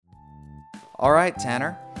All right,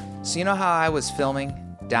 Tanner. So you know how I was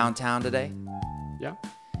filming downtown today? Yeah.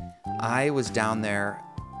 I was down there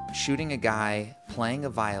shooting a guy playing a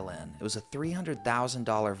violin. It was a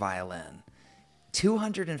 $300,000 violin,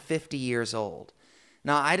 250 years old.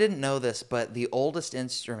 Now, I didn't know this, but the oldest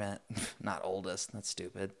instrument, not oldest, that's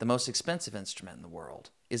stupid, the most expensive instrument in the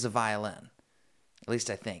world is a violin. At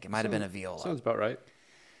least I think. It might have been a viola. Sounds about right.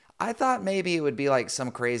 I thought maybe it would be like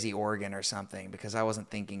some crazy organ or something because I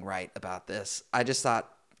wasn't thinking right about this. I just thought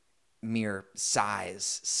mere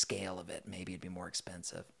size, scale of it, maybe it'd be more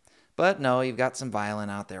expensive. But no, you've got some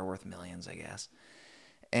violin out there worth millions, I guess.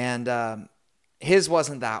 And his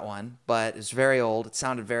wasn't that one, but it's very old. It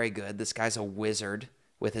sounded very good. This guy's a wizard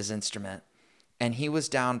with his instrument. And he was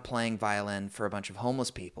down playing violin for a bunch of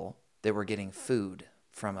homeless people that were getting food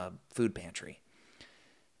from a food pantry.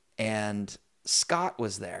 And Scott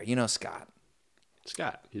was there. You know Scott.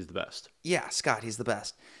 Scott, he's the best. Yeah, Scott, he's the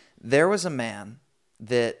best. There was a man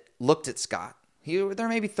that looked at Scott. They're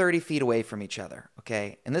maybe 30 feet away from each other,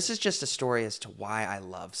 okay? And this is just a story as to why I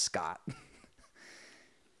love Scott.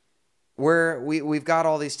 We've got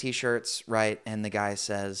all these T-shirts, right? And the guy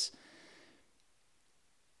says,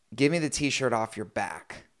 give me the T-shirt off your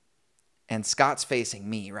back. And Scott's facing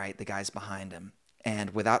me, right? The guy's behind him.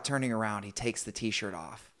 And without turning around, he takes the T-shirt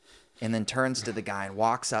off and then turns to the guy and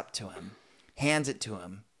walks up to him, hands it to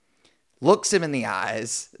him, looks him in the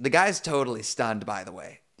eyes. The guy's totally stunned, by the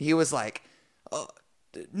way. He was like, oh,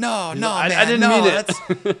 no, man, I didn't mean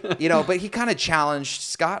it. But he kind of challenged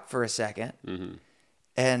Scott for a second. Mm-hmm.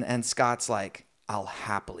 And Scott's like, I'll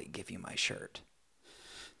happily give you my shirt.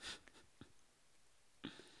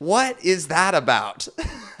 What is that about?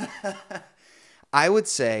 I would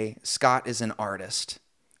say Scott is an artist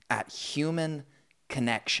at human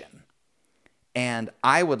connection. And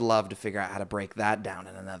I would love to figure out how to break that down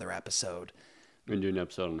in another episode. We're going to do an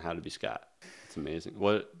episode on how to be Scott. It's amazing.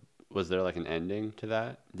 What was there like an ending to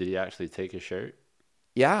that? Did he actually take his shirt?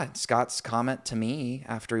 Yeah, Scott's comment to me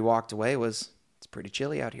after he walked away was, it's pretty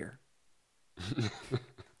chilly out here.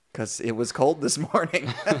 Because it was cold this morning.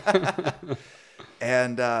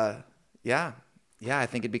 And yeah, I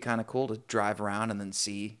think it'd be kind of cool to drive around and then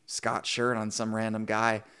see Scott's shirt on some random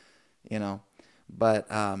guy, But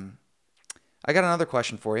I got another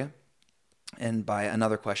question for you. And by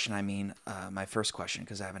another question, I mean my first question,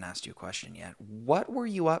 because I haven't asked you a question yet. What were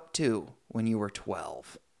you up to when you were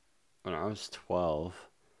 12? When I was 12,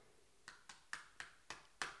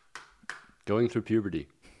 going through puberty.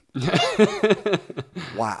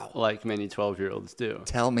 Wow. Like many 12-year-olds do.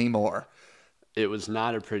 Tell me more. It was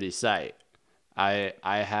not a pretty sight. I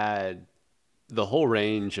had the whole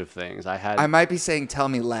range of things. I might be saying tell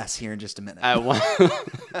me less here in just a minute.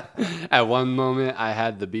 At one moment, I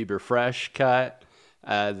had the Bieber Fresh cut.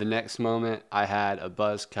 The next moment, I had a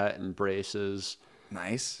buzz cut and braces.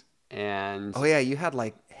 Nice. And oh yeah, you had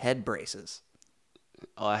like head braces.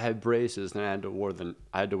 I had braces, and I had to wear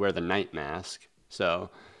the night mask. So,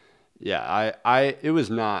 yeah, it was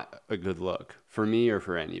not a good look for me or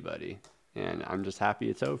for anybody. And I'm just happy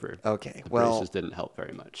it's over. Okay, the well, braces didn't help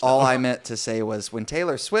very much. All I meant to say was when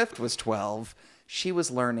Taylor Swift was 12, she was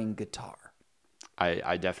learning guitar.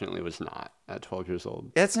 I definitely was not at 12 years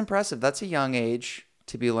old. It's impressive. That's a young age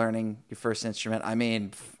to be learning your first instrument. I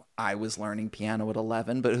mean, I was learning piano at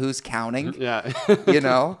 11, but who's counting? Yeah.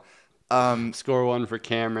 Score one for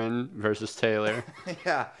Cameron versus Taylor.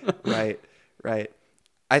 Yeah, right.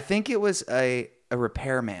 I think it was a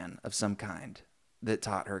repairman of some kind that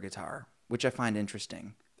taught her guitar, which I find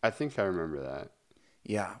interesting. I think I remember that.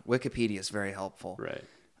 Yeah, Wikipedia is very helpful. Right.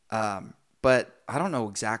 But I don't know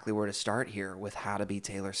exactly where to start here with how to be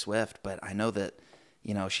Taylor Swift, but I know that,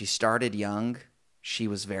 she started young, she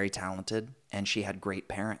was very talented, and she had great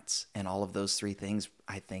parents. And all of those three things,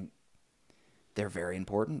 I think they're very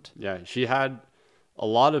important. Yeah, she had a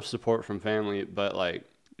lot of support from family, but like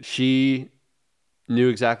she knew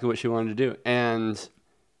exactly what she wanted to do. And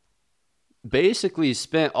basically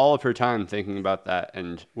spent all of her time thinking about that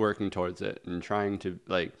and working towards it and trying to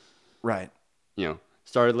right.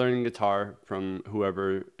 Started learning guitar from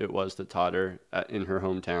whoever it was that taught her in her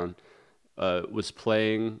hometown, was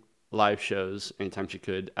playing live shows anytime she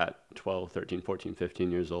could at 12, 13, 14,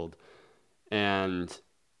 15 years old, and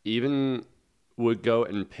even would go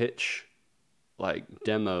and pitch like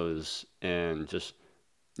demos and just,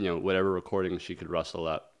 whatever recordings she could rustle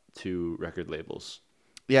up to record labels.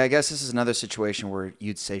 Yeah, I guess this is another situation where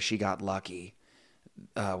you'd say she got lucky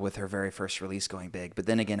with her very first release going big. But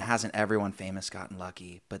then again, hasn't everyone famous gotten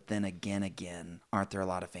lucky? But then again, aren't there a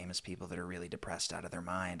lot of famous people that are really depressed out of their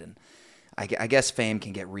mind? And I guess fame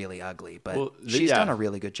can get really ugly, but Well, she's yeah. done a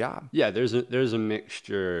really good job. Yeah, there's a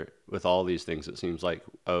mixture with all these things. It seems like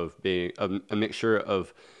of being a mixture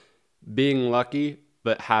of being lucky,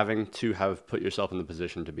 but having to have put yourself in the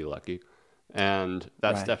position to be lucky, and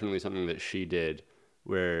that's Right. definitely something that she did.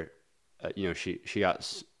 Where, she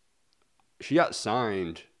got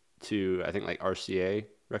signed to, I think, like RCA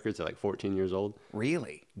Records at like 14 years old.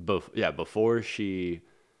 Really? Before she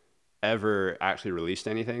ever actually released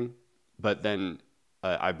anything. But then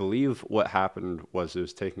I believe what happened was it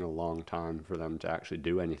was taking a long time for them to actually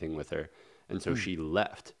do anything with her. And so she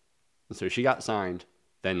left. And so she got signed,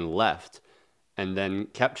 then left, and then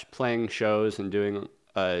kept playing shows and doing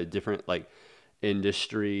different like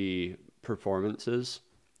industry performances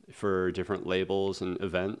for different labels and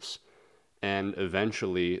events. And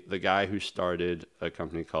eventually, the guy who started a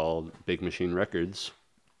company called Big Machine Records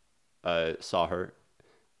saw her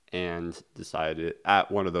and decided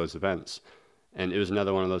at one of those events. And it was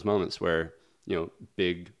another one of those moments where,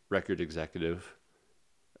 big record executive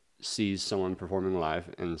sees someone performing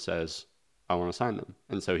live and says, I want to sign them.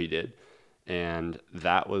 And so he did. And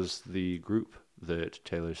that was the group that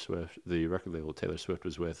the record label Taylor Swift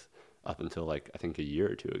was with up until like, I think a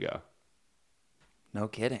year or two ago. No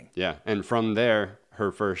kidding. Yeah. And from there,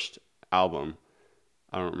 her first album,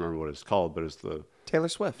 I don't remember what it's called, but it's Taylor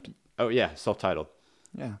Swift. oh yeah, self-titled.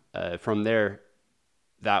 Yeah. From there,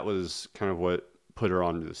 that was kind of what put her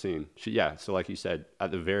onto the scene. So like you said,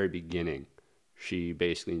 at the very beginning, she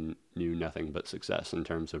basically knew nothing but success in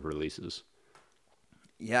terms of releases.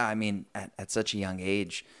 Yeah, I mean, at such a young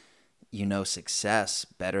age, you know success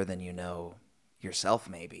better than you know yourself,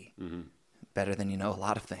 maybe. Mm-hmm. Better than you know a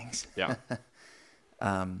lot of things. Yeah.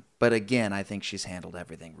 But again, I think she's handled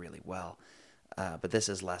everything really well. But this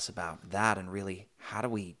is less about that and really, how do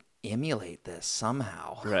we emulate this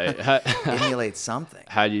somehow? Right. Emulate something.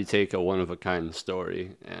 How do you take a one-of-a-kind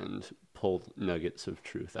story and pull nuggets of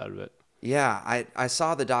truth out of it? Yeah, I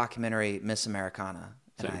saw the documentary Miss Americana,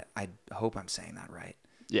 and Same. I hope I'm saying that right.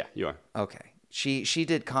 Yeah, you are. Okay. She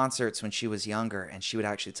did concerts when she was younger, and she would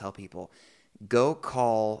actually tell people, go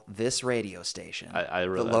call this radio station, I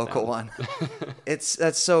wrote the that local down. one.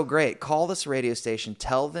 That's so great. Call this radio station.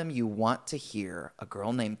 Tell them you want to hear a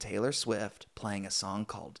girl named Taylor Swift playing a song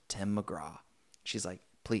called Tim McGraw. She's like,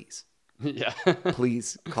 please, Yeah.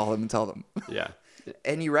 please call them and tell them. Yeah.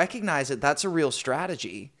 And you recognize that that's a real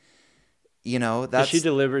strategy. That's She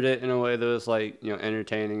delivered it in a way that was like,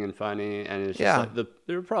 entertaining and funny. And it's just like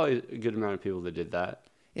there were probably a good amount of people that did that.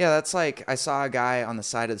 Yeah, that's like, I saw a guy on the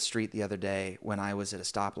side of the street the other day when I was at a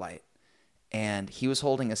stoplight, and he was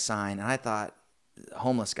holding a sign, and I thought,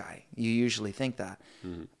 homeless guy. You usually think that.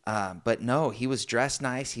 Mm-hmm. But no, he was dressed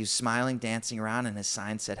nice. He was smiling, dancing around, and his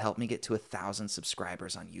sign said, help me get to 1,000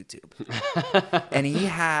 subscribers on YouTube. And he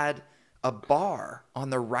had a bar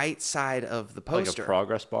on the right side of the poster. Like a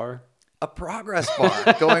progress bar? A progress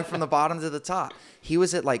bar going from the bottom to the top. He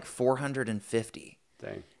was at like 450.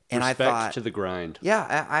 Dang. And Respect I thought, to the grind.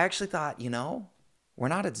 yeah, I actually thought, we're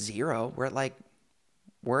not at 0. We're at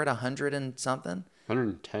 100 and something.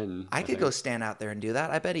 110. I could go stand out there and do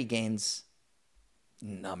that. I bet he gains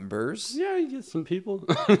numbers. Yeah, you get some people.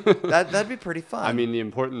 That'd be pretty fun. I mean, the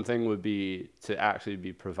important thing would be to actually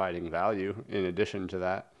be providing value in addition to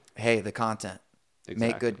that. Hey, the content. Exactly.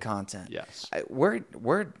 Make good content. Yes.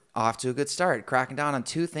 We're off to a good start. Cracking down on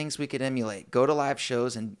 2 things we could emulate. Go to live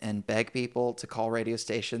shows and beg people to call radio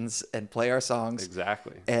stations and play our songs.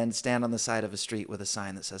 Exactly. And stand on the side of a street with a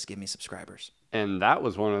sign that says, give me subscribers. And that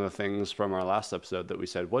was one of the things from our last episode that we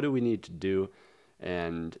said, what do we need to do?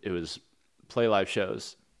 And it was play live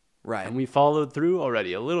shows. Right. And we followed through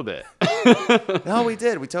already a little bit. No, we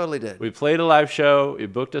did. We totally did. We played a live show. We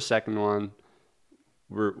booked a second one.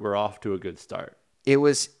 We're off to a good start. It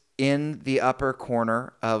was in the upper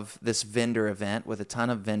corner of this vendor event with a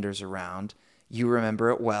ton of vendors around. You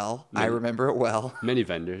remember it well. I remember it well. Many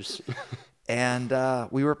vendors. And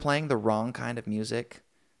we were playing the wrong kind of music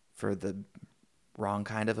for the wrong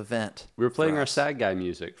kind of event. We were playing for our us. sad guy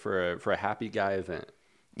music for a happy guy event.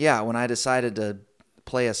 Yeah, when I decided to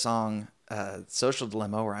play a song, Social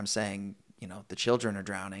Dilemma, where I'm saying, the children are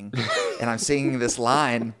drowning, and I'm singing this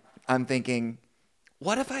line, I'm thinking,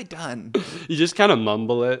 what have I done? You just kind of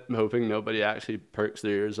mumble it, hoping nobody actually perks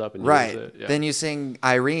their ears up and Right. hears it. Yeah. Then you sing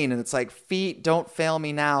Irene, and it's like, feet, don't fail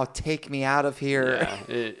me now. Take me out of here.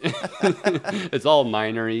 Yeah, it's all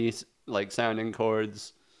minor-y, like sounding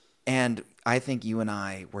chords. And I think you and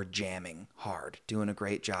I were jamming hard, doing a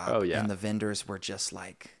great job. Oh, yeah. And the vendors were just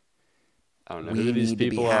like, I don't know we who these need to be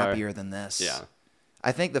people are. happier than this. Yeah.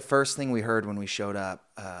 I think the first thing we heard when we showed up,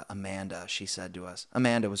 Amanda, she said to us,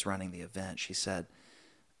 Amanda was running the event. She said,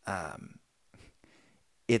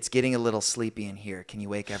 it's getting a little sleepy in here. Can you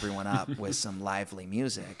wake everyone up with some lively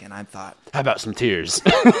music? And I thought, How about some tears?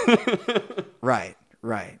 right.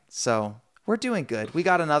 So we're doing good. We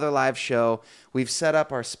got another live show. We've set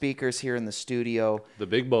up our speakers here in the studio. The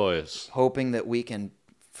big boys. Hoping that we can,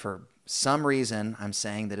 for some reason, I'm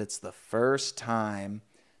saying that it's the first time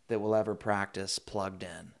that we'll ever practice plugged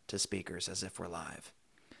in to speakers as if we're live.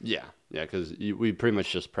 Yeah, because we pretty much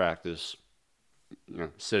just practice,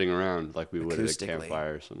 sitting around like we would at a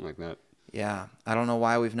campfire or something like that. Yeah, I don't know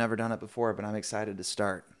why we've never done it before, but I'm excited to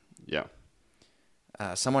start. Yeah.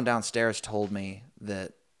 Someone downstairs told me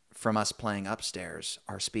that from us playing upstairs,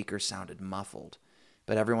 our speakers sounded muffled,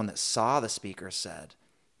 but everyone that saw the speakers said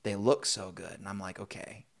they look so good, and I'm like,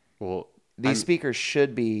 okay. Well, these speakers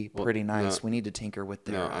should be pretty nice. No, we need to tinker with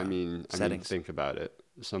their settings. Think about it.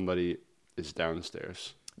 Somebody is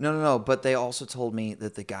downstairs. No. But they also told me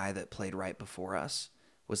that the guy that played right before us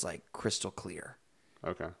was like crystal clear.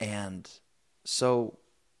 Okay. And so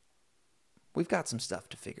we've got some stuff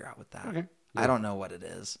to figure out with that. Okay. Yeah. I don't know what it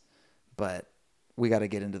is, but we got to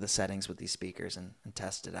get into the settings with these speakers and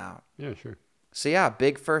test it out. Yeah, sure. So yeah,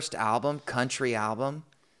 big first album, country album.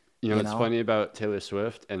 It's funny about Taylor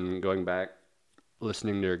Swift and going back,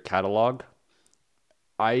 listening to her catalog.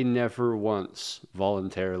 I never once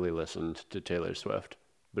voluntarily listened to Taylor Swift,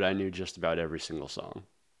 but I knew just about every single song.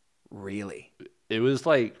 Really? It was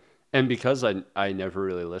like, and because I never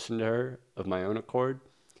really listened to her of my own accord,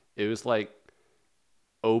 it was like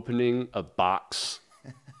opening a box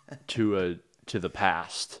to the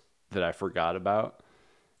past that I forgot about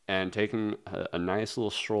and taking a nice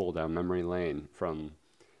little stroll down memory lane from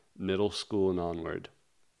middle school and onward.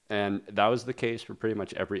 And that was the case for pretty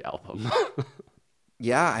much every album.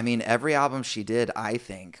 Yeah, I mean, every album she did, I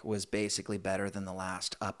think, was basically better than the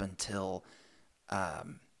last up until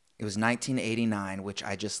it was 1989, which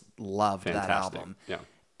I just loved. Fantastic. That album. Yeah.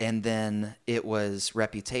 And then it was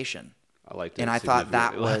Reputation. I liked it. And I thought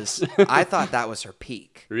that was her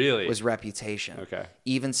peak. Really? Was Reputation. Okay.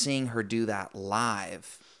 Even seeing her do that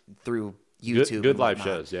live through YouTube. Good live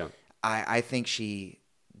shows, yeah. I think she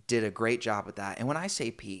did a great job with that. And when I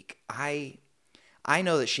say peak, I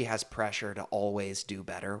know that she has pressure to always do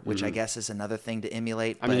better, which I guess is another thing to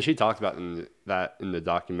emulate. I mean, she talked about that in the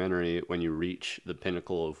documentary, when you reach the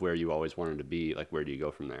pinnacle of where you always wanted to be, like, where do you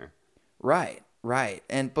go from there? Right.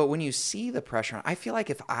 But when you see the pressure, I feel like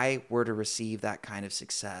if I were to receive that kind of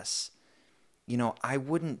success, I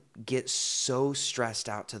wouldn't get so stressed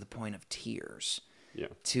out to the point of tears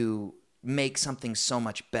to make something so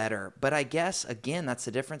much better. But I guess, again, that's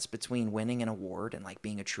the difference between winning an award and like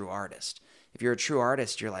being a true artist. If you're a true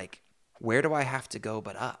artist, you're like, where do I have to go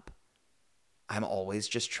but up? I'm always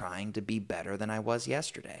just trying to be better than I was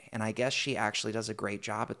yesterday. And I guess she actually does a great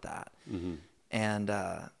job at that. Mm-hmm. And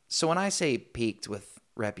so when I say peaked with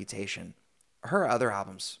Reputation, her other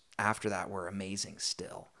albums after that were amazing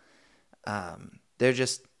still. They're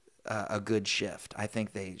just a good shift. I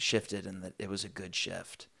think they shifted and that it was a good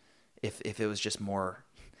shift. If it was just more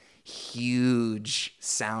huge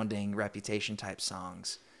sounding Reputation type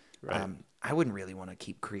songs, right. I wouldn't really want to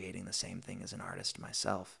keep creating the same thing as an artist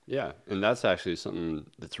myself. Yeah, and that's actually something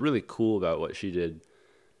that's really cool about what she did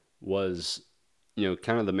was,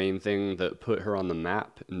 kind of the main thing that put her on the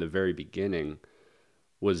map in the very beginning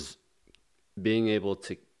was being able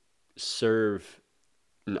to serve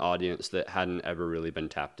an audience that hadn't ever really been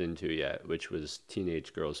tapped into yet, which was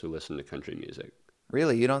teenage girls who listen to country music.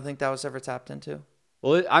 Really? You don't think that was ever tapped into?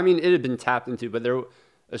 Well, it had been tapped into, but there,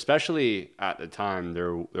 especially at the time,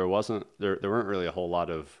 there weren't really a whole lot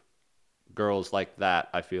of girls like that,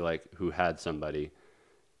 I feel like, who had somebody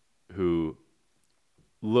who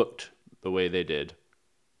looked the way they did,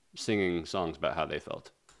 singing songs about how they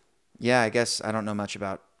felt. Yeah, I guess I don't know much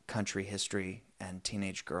about country history and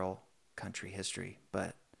teenage girl country history,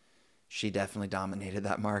 but she definitely dominated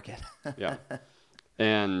that market. Yeah.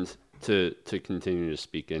 And to continue to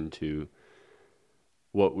speak into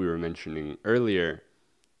what we were mentioning earlier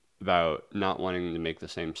about not wanting to make the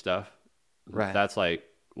same stuff. Right. That's like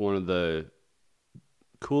one of the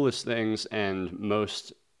coolest things and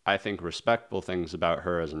most, I think, respectful things about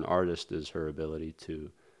her as an artist is her ability to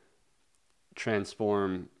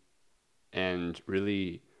transform and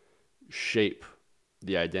really shape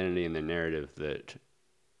the identity and the narrative that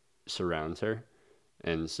surrounds her.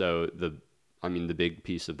 And so the big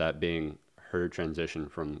piece of that being her transition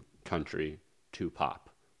from country to pop,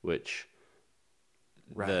 which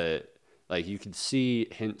right. You could see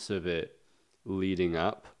hints of it leading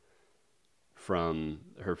up from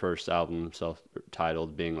her first album,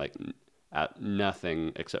 self-titled, being like at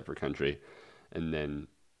nothing except for country. And then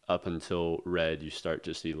up until Red, you start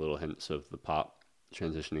to see little hints of the pop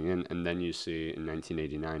transitioning in. And then you see in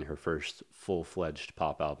 1989 her first full-fledged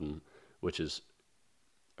pop album, which is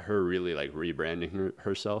her really like rebranding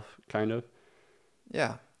herself, kind of.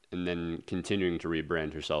 Yeah. And then continuing to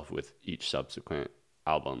rebrand herself with each subsequent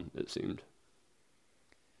album, it seemed.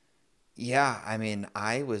 Yeah, I mean,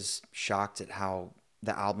 I was shocked at how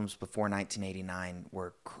the albums before 1989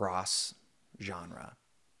 were cross genre.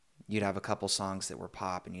 You'd have a couple songs that were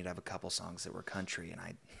pop and you'd have a couple songs that were country. And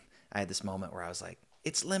I had this moment where I was like,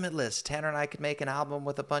 it's limitless. Tanner and I could make an album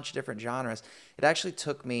with a bunch of different genres. It actually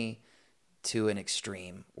took me to an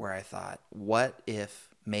extreme where I thought, what if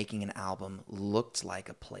making an album looked like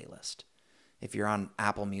a playlist? If you're on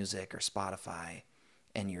Apple Music or Spotify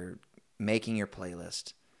and you're making your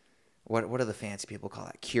playlist, what do the fancy people call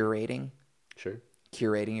that? Curating? Sure.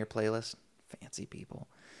 Curating your playlist? Fancy people.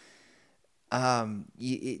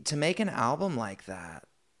 To make an album like that,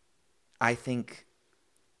 I think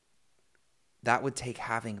that would take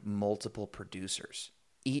having multiple producers.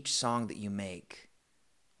 Each song that you make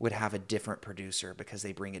would have a different producer because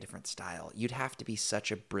they bring a different style. You'd have to be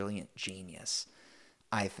such a brilliant genius,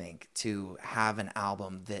 I think, to have an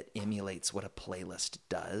album that emulates what a playlist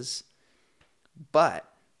does.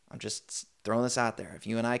 But I'm just throwing this out there. If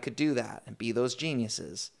you and I could do that and be those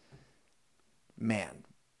geniuses, man,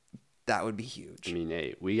 that would be huge. I mean,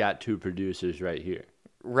 hey, we got two producers right here.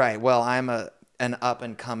 Right. Well, I'm an up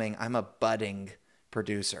and coming, I'm a budding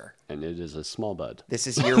producer. And it is a small bud. This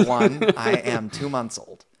is year one. I am 2 months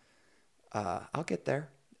old. I'll get there.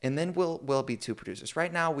 And then we'll be two producers.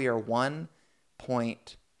 Right now we are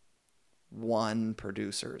 1.1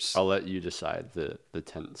 producers. I'll let you decide the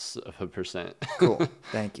tenths of a percent. Cool.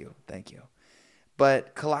 Thank you.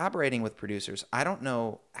 But collaborating with producers, I don't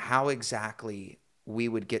know how exactly we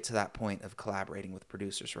would get to that point of collaborating with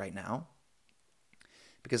producers right now.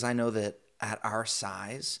 Because I know that at our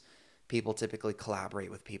size, people typically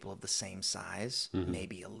collaborate with people of the same size,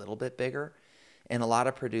 maybe a little bit bigger. And a lot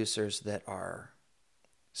of producers that are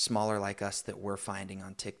smaller like us that we're finding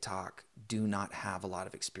on TikTok do not have a lot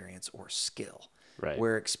of experience or skill. Right.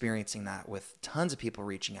 We're experiencing that with tons of people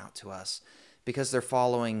reaching out to us because they're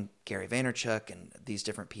following Gary Vaynerchuk and these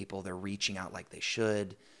different people. They're reaching out like they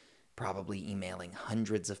should, probably emailing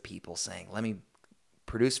hundreds of people saying, let me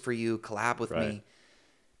produce for you, collab with me.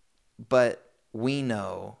 But we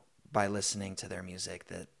know by listening to their music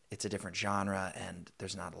that it's a different genre and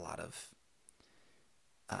there's not a lot of,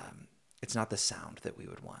 it's not the sound that we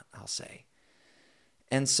would want, I'll say.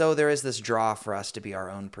 And so there is this draw for us to be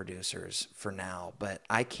our own producers for now, but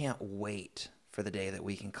I can't wait for the day that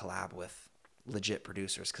we can collab with legit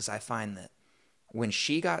producers because I find that when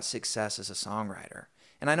she got success as a songwriter,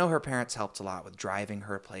 and I know her parents helped a lot with driving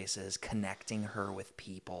her places, connecting her with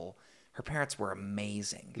people. Her parents were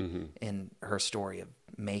amazing in her story of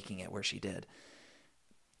making it where she did.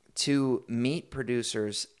 To meet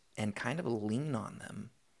producers and kind of lean on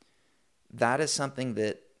them, that is something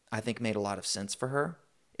that I think made a lot of sense for her.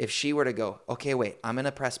 If she were to go, okay, wait, I'm going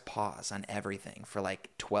to press pause on everything for like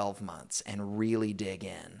 12 months and really dig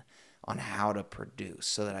in on how to produce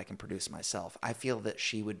so that I can produce myself, I feel that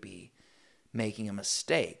she would be making a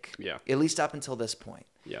mistake, at least up until this point,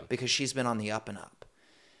 because she's been on the up and up.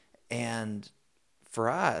 And for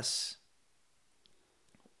us,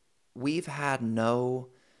 we've had no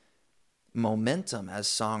momentum as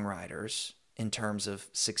songwriters in terms of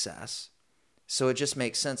success. So it just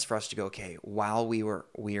makes sense for us to go, okay, while we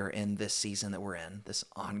are in this season that we're in, this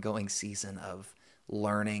ongoing season of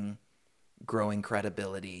learning, growing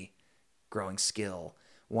credibility, growing skill,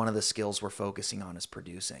 one of the skills we're focusing on is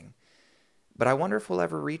producing. But I wonder if we'll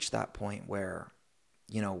ever reach that point where,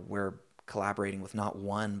 we're collaborating with not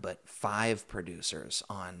one, but 5 producers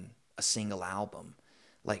on a single album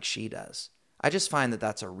like she does. I just find that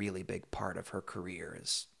that's a really big part of her career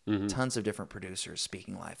is tons of different producers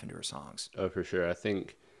speaking life into her songs. Oh, for sure. I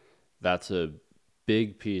think that's a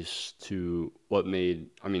big piece to what made,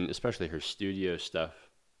 especially her studio stuff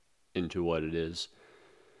into what it is,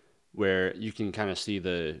 where you can kind of see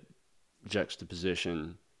the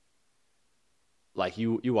juxtaposition. Like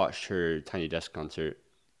you watched her Tiny Desk concert.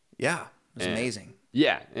 Yeah, it was amazing.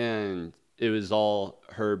 Yeah, and it was all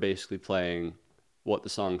her basically playing what the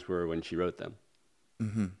songs were when she wrote them.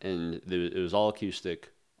 And it was all acoustic,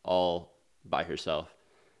 all by herself.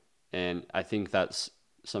 And I think that's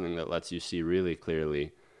something that lets you see really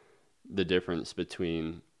clearly the difference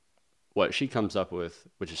between what she comes up with,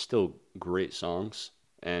 which is still great songs,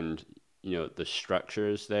 and the structure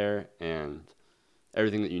is there and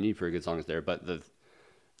everything that you need for a good song is there. But the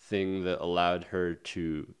thing that allowed her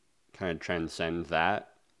to kind of transcend that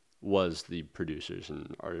was the producers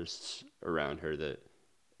and artists around her that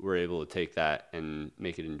were able to take that and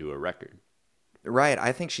make it into a record. Right.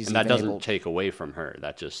 I think she's And that even doesn't able. take away from her.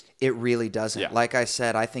 That just, It really doesn't. Yeah. Like I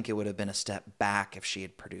said, I think it would have been a step back if she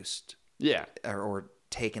had produced yeah. or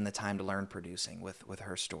taken the time to learn producing with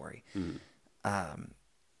her story. Mm-hmm.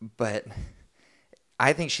 But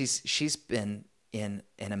I think she's been in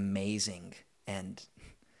an amazing and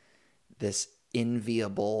this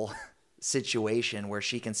enviable situation where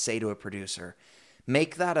she can say to a producer,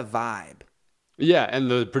 make that a vibe. Yeah, and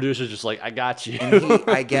the producer's just like, I got you. And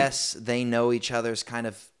I guess they know each other's kind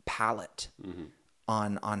of palette Mm-hmm.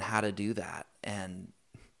 on how to do that. And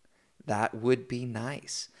that would be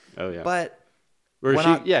nice. Oh, yeah. But Or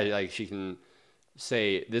when like she can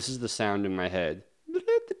say, this is the sound in my head,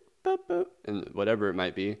 and whatever it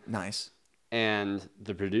might be. nice. And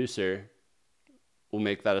the producer will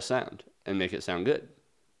make that a sound and make it sound good.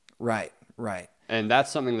 Right, right. And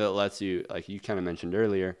that's something that lets you, like you kind of mentioned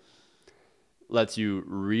earlier, lets you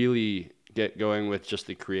really get going with just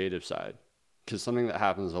the creative side. Because something that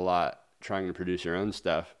happens a lot trying to produce your own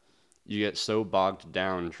stuff, you get so bogged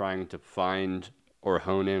down trying to find or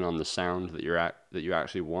hone in on the sound that you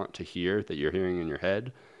actually want to hear, that you're hearing in your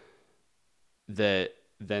head, that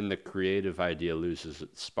then the creative idea loses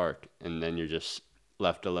its spark, and then you're just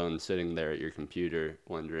left alone sitting there at your computer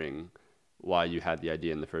wondering why you had the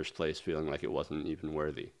idea in the first place, feeling like it wasn't even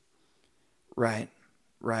worthy. Right,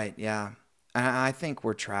 right, yeah. I think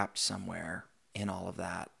we're trapped somewhere in all of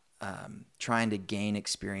that, trying to gain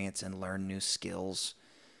experience and learn new skills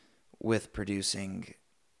with producing.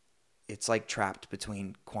 It's like trapped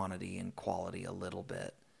between quantity and quality a little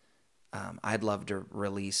bit. I'd love to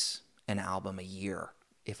release an album a year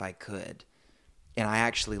if I could. And I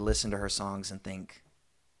actually listen to her songs and think,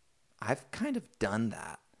 I've kind of done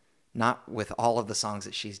that. Not with all of the songs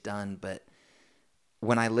that she's done, but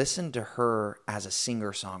when I listen to her as a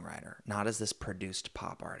singer-songwriter, not as this produced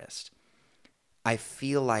pop artist, I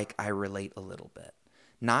feel like I relate a little bit.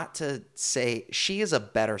 Not to say she is a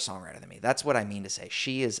better songwriter than me. That's what I mean to say.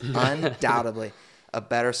 She is undoubtedly a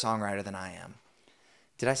better songwriter than I am.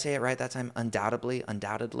 Did I say it right that time? Undoubtedly?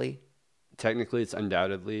 Technically, it's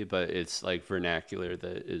undoubtedly, but it's like vernacular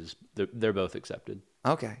that is, they're both accepted.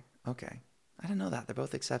 Okay. I didn't know that. They're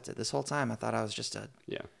both accepted. This whole time I thought I was just a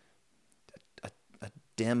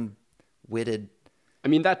dim-witted... I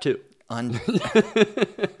mean, that too.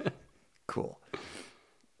 Cool.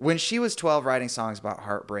 When she was 12 writing songs about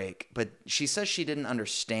heartbreak, but she says she didn't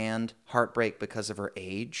understand heartbreak because of her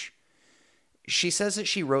age. She says that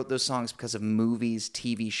she wrote those songs because of movies,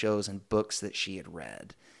 TV shows, and books that she had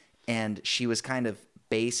read. And she was kind of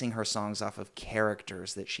basing her songs off of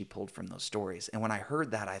characters that she pulled from those stories. And when I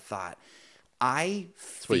heard that, I thought, I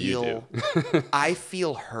feel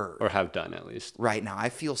heard. Or have done, at least. Right now. I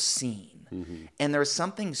feel seen. Mm-hmm. And there's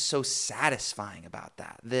something so satisfying about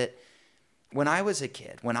that when I was a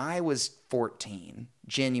kid, when I was 14,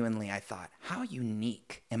 genuinely I thought, how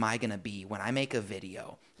unique am I going to be when I make a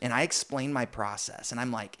video? And I explain my process. And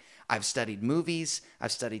I'm like, I've studied movies,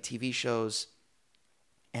 I've studied TV shows,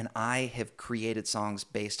 and I have created songs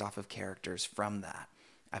based off of characters from that.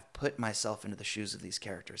 I've put myself into the shoes of these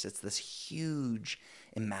characters. It's this huge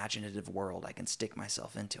imaginative world I can stick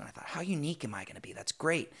myself into. And I thought, how unique am I going to be? That's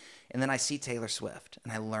great. And then I see Taylor Swift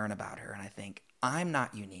and I learn about her and I think, I'm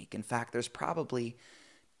not unique. In fact, there's probably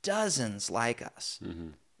dozens like us.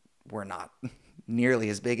 Mm-hmm. We're not nearly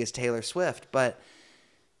as big as Taylor Swift, but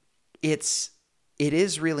it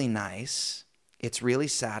is really nice. It's really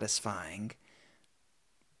satisfying.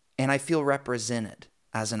 And I feel represented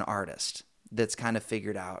as an artist that's kind of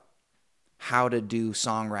figured out how to do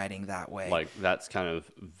songwriting that way. Like that's kind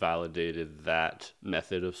of validated that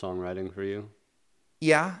method of songwriting for you?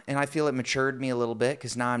 Yeah, and I feel it matured me a little bit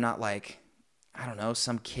because now I'm not like, I don't know,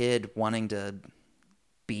 some kid wanting to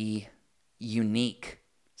be unique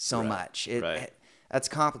so much. That's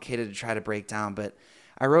complicated to try to break down, but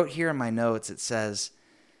I wrote here in my notes, it says,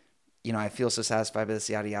 I feel so satisfied by this,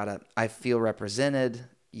 yada, yada. I feel represented,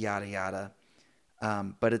 yada, yada.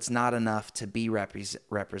 But it's not enough to be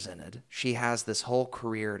represented. She has this whole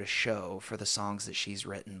career to show for the songs that she's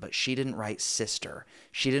written, but she didn't write Sister.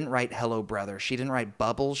 She didn't write Hello Brother. She didn't write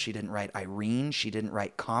Bubbles. She didn't write Irene. She didn't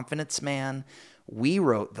write Confidence Man. We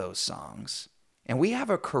wrote those songs, and we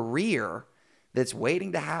have a career that's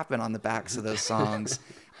waiting to happen on the backs of those songs.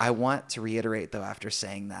 I want to reiterate, though, after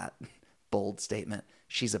saying that bold statement,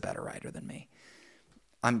 she's a better writer than me.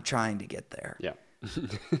 I'm trying to get there. Yeah.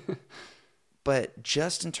 But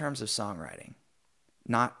just in terms of songwriting,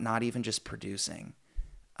 not even just producing,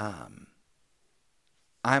 I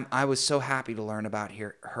was so happy to learn about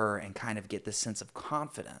her and kind of get this sense of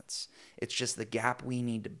confidence. It's just the gap we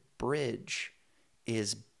need to bridge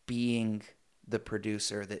is being the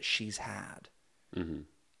producer that she's had,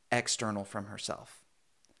 external from herself.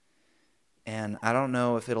 And I don't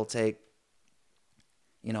know if it'll take,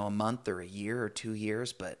 a month or a year or 2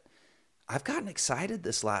 years, but I've gotten excited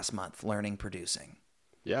this last month learning producing.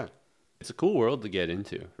 Yeah. It's a cool world to get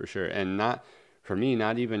into, for sure. And for me,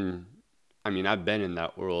 not even, I've been in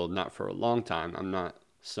that world, not for a long time. I'm not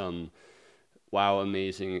some wow,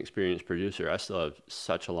 amazing, experienced producer. I still have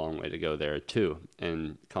such a long way to go there too,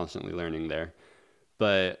 and constantly learning there.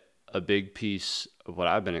 But a big piece of what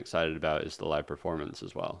I've been excited about is the live performance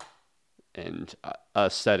as well. And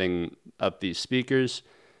us setting up these speakers,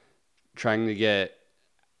 trying to get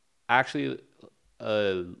actually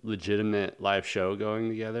a legitimate live show going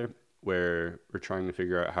together, where we're trying to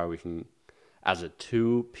figure out how we can, as a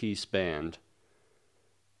 2-piece band,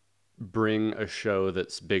 bring a show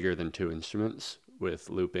that's bigger than 2 instruments with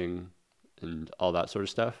looping and all that sort of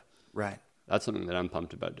stuff. Right. That's something that I'm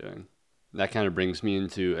pumped about doing. That kind of brings me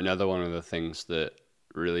into another one of the things that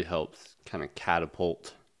really helped kind of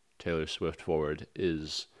catapult Taylor Swift forward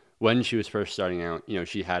is when she was first starting out,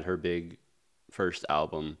 she had her big first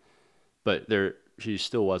album, but she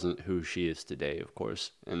still wasn't who she is today, of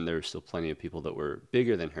course. And there were still plenty of people that were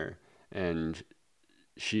bigger than her. And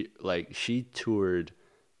she toured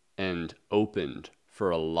and opened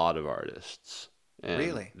for a lot of artists. And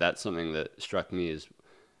really? That's something that struck me as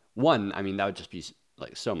one, that would just be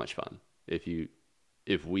like so much fun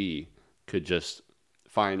if we could just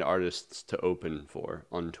find artists to open for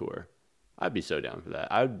on tour. I'd be so down for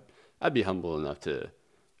that. I'd be humble enough to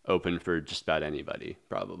open for just about anybody,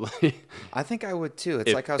 probably. I think I would too.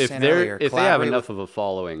 It's like I was saying if earlier. If they have enough of a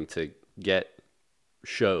following to get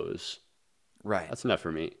shows, right, that's enough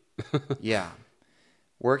for me. Yeah.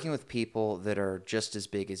 Working with people that are just as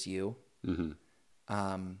big as you,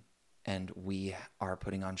 and we are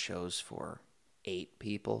putting on shows for 8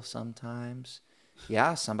 people sometimes.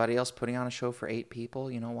 Yeah, somebody else putting on a show for 8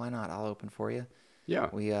 people, why not? I'll open for you. Yeah.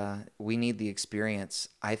 We need the experience.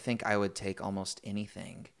 I think I would take almost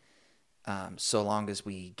anything, so long as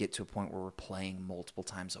we get to a point where we're playing multiple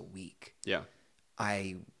times a week. Yeah.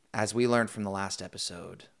 As we learned from the last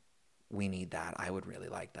episode, we need that. I would really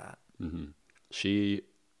like that. Mm-hmm. She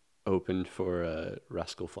opened for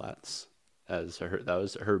Rascal Flatts that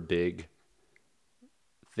was her big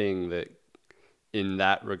thing that, in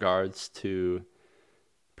that regards to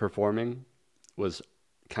performing, was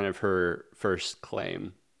kind of her first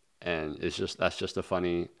claim. And that's just a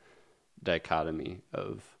funny dichotomy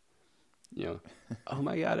of, oh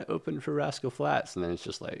my God, I opened for Rascal Flatts. And then it's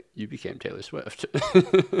just like, you became Taylor Swift.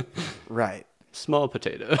 Right. Small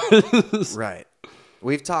potatoes. Right.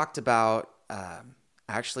 We've talked about,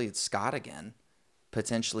 actually it's Scott again,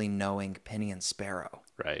 potentially knowing Penny and Sparrow.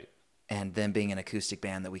 Right. And them being an acoustic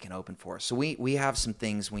band that we can open for. So we have some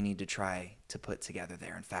things we need to try to put together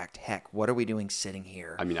there. In fact, heck, what are we doing sitting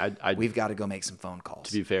here? We've got to go make some phone calls.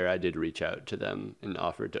 To be fair, I did reach out to them and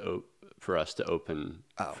offered for us to open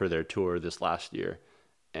for their tour this last year.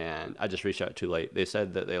 And I just reached out too late. They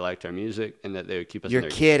said that they liked our music and that they would keep us You're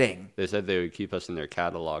kidding. They said they would keep us in their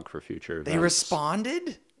catalog for future events. They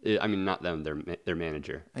responded? Not them, their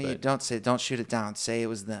manager. You don't shoot it down. Say it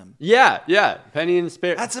was them. Yeah. Penny and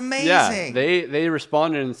Sparrow. That's amazing. Yeah, they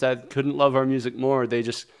responded and said couldn't love our music more. They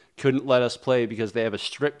just couldn't let us play because they have a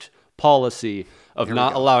strict policy of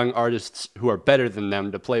not allowing artists who are better than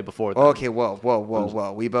them to play before them. Okay,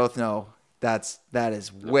 whoa. We both know that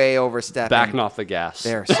is way overstepping. Backing off the gas.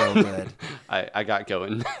 They're so good. I got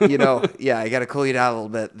going. I got to cool you down a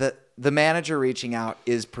little bit. The manager reaching out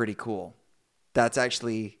is pretty cool. That's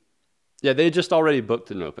actually... Yeah, they just already booked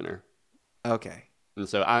an opener. Okay. And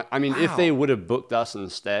so, if they would have booked us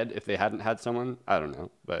instead, if they hadn't had someone, I don't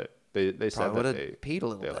know. But they said that they peed a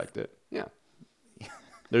little bit. Liked it. Yeah.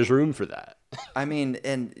 There's room for that.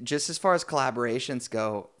 And just as far as collaborations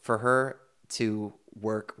go, for her to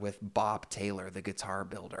work with Bob Taylor, the guitar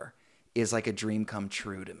builder, is like a dream come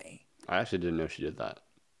true to me. I actually didn't know she did that.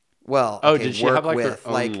 Well, did she have her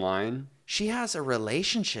own line? She has a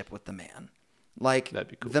relationship with the man. That'd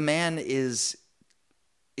be cool. The man is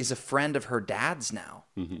a friend of her dad's now.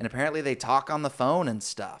 Mm-hmm. And apparently they talk on the phone and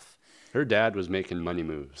stuff. Her dad was making money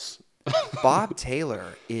moves. Bob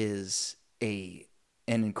Taylor is an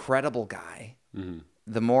incredible guy. Mm-hmm.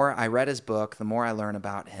 The more I read his book, the more I learn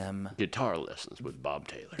about him. Guitar Lessons with Bob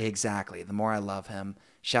Taylor. Exactly. The more I love him.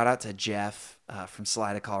 Shout out to Jeff from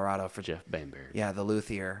Salida, Colorado. For Jeff Bamberg. Yeah, the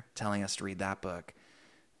luthier, telling us to read that book.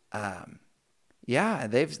 Yeah,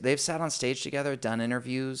 they've sat on stage together, done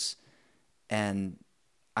interviews, and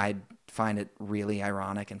I find it really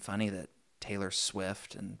ironic and funny that Taylor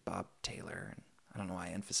Swift and Bob Taylor, and I don't know why I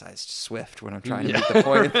emphasized Swift when I'm trying to make the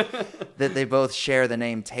point that they both share the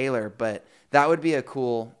name Taylor, but that would be a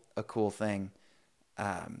cool thing.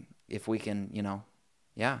 If we can,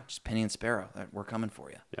 just Penny and Sparrow, we're coming for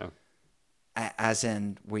you. Yeah. As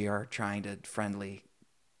in, we are trying to friendly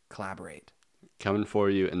collaborate. Coming for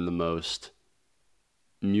you in the most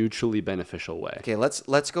mutually beneficial way. Okay,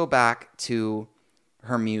 let's go back to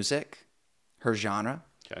her music, her genre.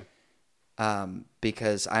 Okay.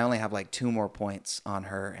 Because I only have like 2 more points on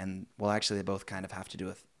her, and well, actually, they both kind of have to do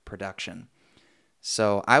with production.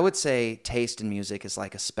 So I would say taste in music is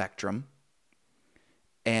like a spectrum.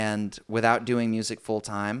 And without doing music full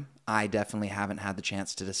time, I definitely haven't had the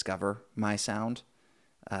chance to discover my sound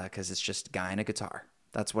because it's just a guy and a guitar.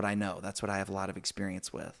 That's what I know. That's what I have a lot of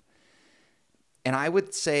experience with. And I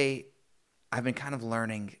would say I've been kind of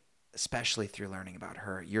learning, especially through learning about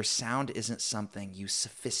her, your sound isn't something you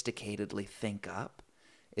sophisticatedly think up.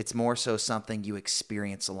 It's more so something you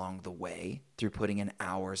experience along the way through putting in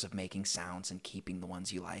hours of making sounds and keeping the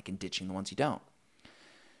ones you like and ditching the ones you don't.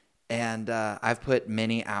 And I've put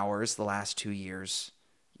many hours the last 2 years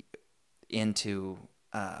into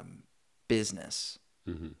business.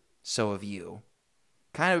 Mm-hmm. So have you.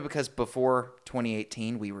 Kind of because before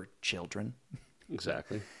 2018, we were children.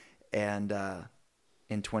 Exactly. And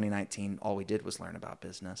in 2019, all we did was learn about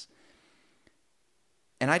business.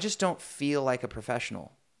 And I just don't feel like a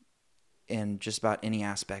professional in just about any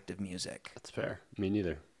aspect of music. That's fair. Me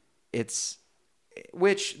neither.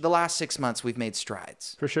 Which the last 6 months we've made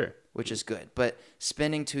strides. For sure. Which is good. But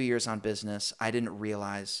spending 2 years on business, I didn't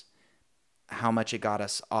realize how much it got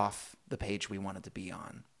us off the page we wanted to be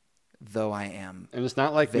on. Though I am and it's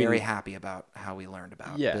not like very happy about how we learned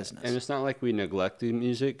about business. And it's not like we neglect the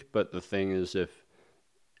music, but the thing is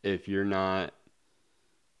if you're not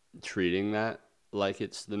treating that like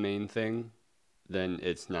it's the main thing, then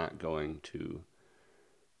it's not going to,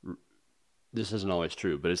 this isn't always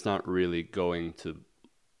true, but it's not really going to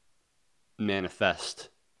manifest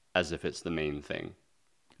as if it's the main thing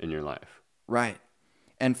in your life. Right.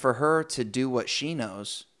 And for her to do what she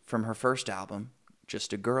knows from her first album,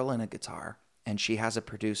 just a girl and a guitar, and she has a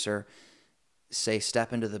producer, say,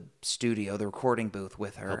 step into the studio, the recording booth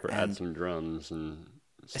with her. Help her add some drums and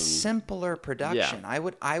a simpler production. Yeah.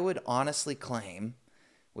 I would honestly claim,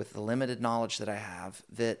 with the limited knowledge that I have,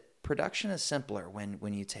 that production is simpler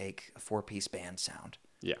when you take a 4-piece band sound.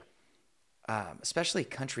 Yeah. Especially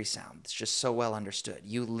country sound. It's just so well understood.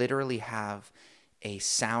 You literally have a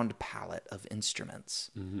sound palette of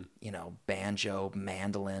instruments. Mm-hmm. Banjo,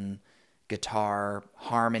 mandolin, guitar,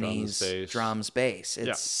 harmonies, drums, bass.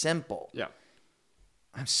 It's simple. Yeah.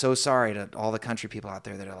 I'm so sorry to all the country people out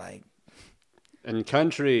there that are like... And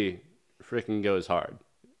country freaking goes hard.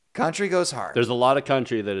 Country goes hard. There's a lot of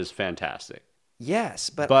country that is fantastic. Yes,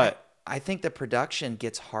 but I think the production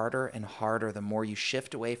gets harder and harder the more you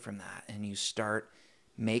shift away from that and you start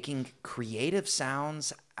making creative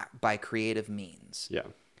sounds by creative means. Yeah.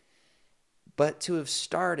 But to have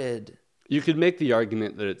started... You could make the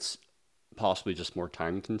argument that it's possibly just more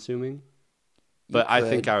time consuming. But I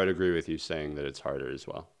think I would agree with you saying that it's harder as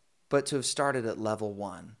well. But to have started at level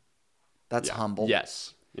 1, that's humble.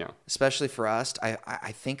 Yes. Yeah. Especially for us, I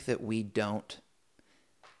think that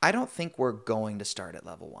I don't think we're going to start at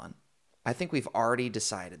level 1. I think we've already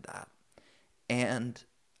decided that. And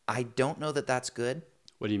I don't know that that's good.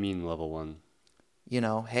 What do you mean level 1?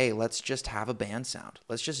 Hey, let's just have a band sound.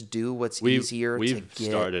 Let's just do what's easier to get. We've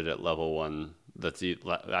started at level 1.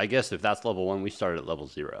 I guess if that's level 1, we started at level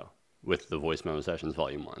 0 with the Voice Memo Sessions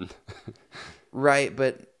Volume 1. Right,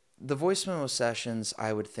 but the Voice Memo Sessions,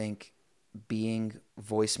 I would think, being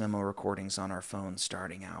voice memo recordings on our phones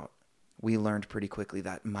starting out, we learned pretty quickly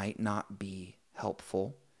that might not be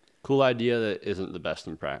helpful. Cool idea that isn't the best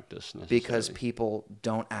in practice necessarily. Because people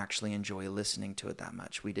don't actually enjoy listening to it that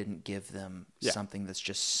much. We didn't give them something that's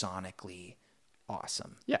just sonically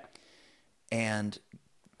awesome. Yeah. And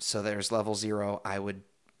so there's level 0. I would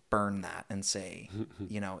burn that and say,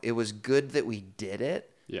 it was good that we did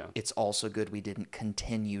it. Yeah. It's also good we didn't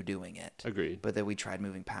continue doing it. Agreed. But that we tried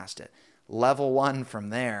moving past it. Level 1 from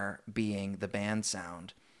there being the band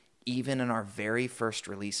sound. Even in our very first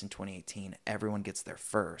release in 2018, Everyone Gets There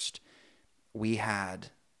First, we had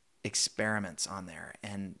experiments on there.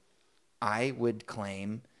 And I would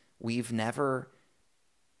claim we've never...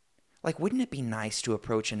 wouldn't it be nice to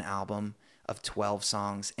approach an album of 12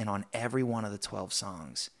 songs and on every one of the 12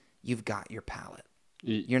 songs, you've got your palette?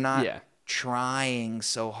 You're not trying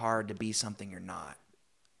so hard to be something you're not.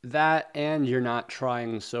 That, and you're not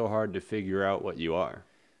trying so hard to figure out what you are.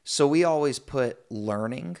 So we always put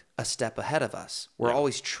learning a step ahead of us. We're Yeah.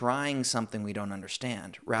 always trying something we don't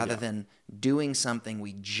understand rather Yeah. than doing something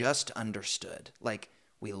we just understood. Like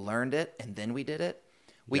we learned it and then we did it.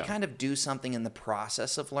 We Yeah. kind of do something in the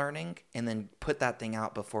process of learning and then put that thing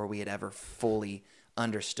out before we had ever fully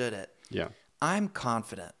understood it. Yeah. I'm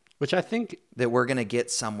confident Which I think, that we're going to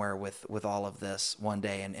get somewhere with all of this one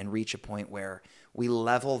day and reach a point where we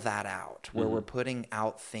level that out, where we're putting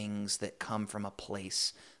out things that come from a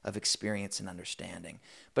place of experience and understanding.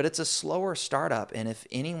 But it's a slower startup. And if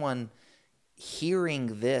anyone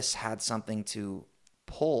hearing this had something to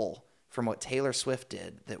pull from what Taylor Swift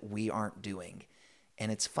did that we aren't doing,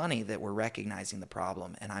 and it's funny that we're recognizing the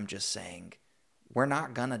problem, and I'm just saying, we're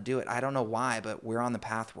not going to do it. I don't know why, but we're on the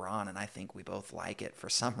path we're on, and I think we both like it for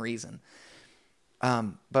some reason.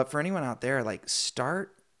 But for anyone out there, like,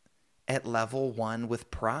 start at level 1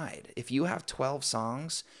 with pride. If you have 12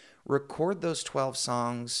 songs, record those 12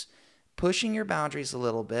 songs, pushing your boundaries a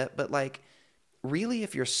little bit, but like, really,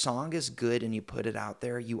 if your song is good and you put it out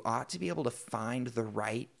there, you ought to be able to find the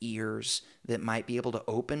right ears that might be able to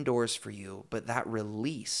open doors for you, but that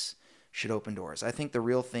release should open doors. I think the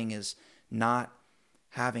real thing is not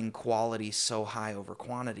having quality so high over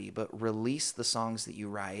quantity, but release the songs that you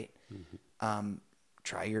write.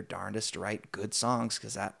 Try your darndest to write good songs,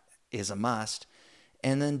 because that is a must.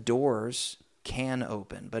 And then doors can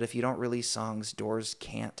open. But if you don't release songs, doors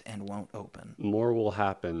can't and won't open. more will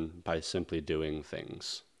happen by simply doing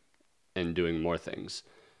things and doing more things.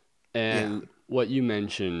 And what you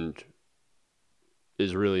mentioned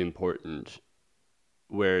is really important,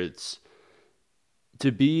 where it's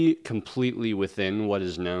to be completely within what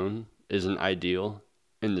is known isn't ideal,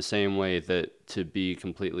 in the same way that to be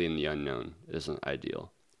completely in the unknown isn't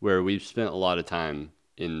ideal, where we've spent a lot of time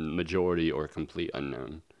in majority or complete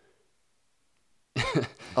unknown.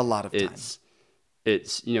 A lot of time. It's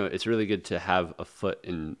it's really good to have a foot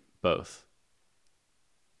in both.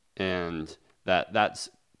 And that's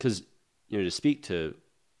because to speak to,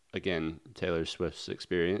 again, Taylor Swift's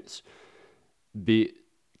experience, be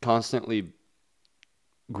constantly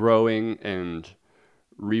growing and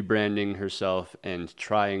rebranding herself and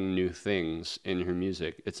trying new things in her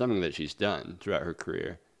music. It's something that she's done throughout her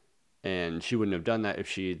career. And she wouldn't have done that if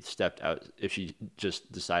she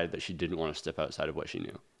just decided that she didn't want to step outside of what she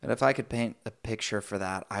knew. And if I could paint a picture for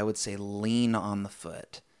that, I would say lean on the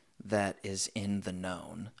foot that is in the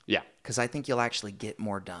known. Yeah. Because I think you'll actually get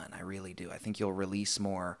more done. I really do. I think you'll release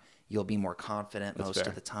more. You'll be more confident That's most fair.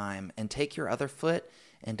 of the time. And take your other foot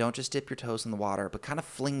and don't just dip your toes in the water, but kind of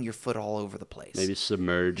fling your foot all over the place. Maybe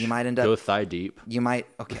submerge. You might end up- go thigh deep. You might,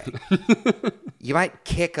 okay. You might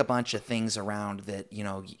kick a bunch of things around that,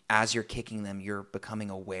 as you're kicking them, you're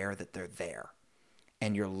becoming aware that they're there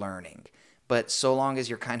and you're learning. But so long as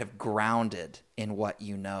you're kind of grounded in what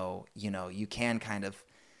you know, you can kind of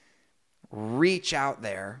reach out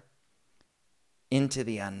there into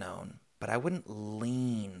the unknown. But I wouldn't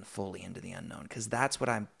lean fully into the unknown, because that's what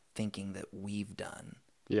I'm thinking that we've done.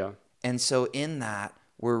 Yeah. And so in that,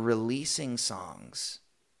 we're releasing songs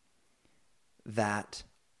that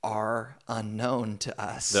are unknown to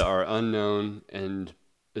us. That are unknown and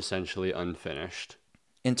essentially unfinished.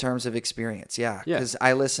 In terms of experience, yeah. Because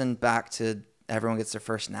I listened back to Everyone Gets Their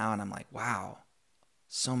First Now, and I'm like, wow,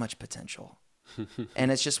 so much potential.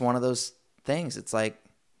 And it's just one of those things. It's like,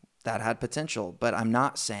 that had potential. But I'm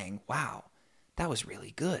not saying, wow, that was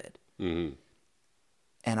really good. Mm-hmm.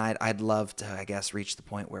 And I'd love to, I guess, reach the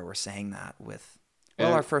point where we're saying that with,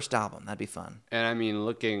 our first album. That'd be fun. And I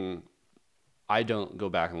mean, I don't go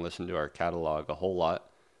back and listen to our catalog a whole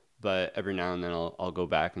lot, but every now and then I'll go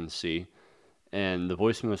back and see. And the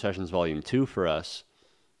Voice Memo Sessions Volume 2 for us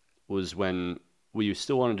was when we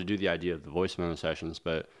still wanted to do the idea of the Voice Memo Sessions,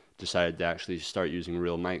 but decided to actually start using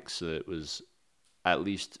real mics so that it was at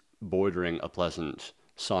least bordering a pleasant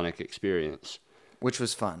sonic experience. Which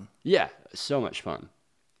was fun. Yeah, so much fun.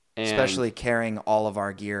 And especially carrying all of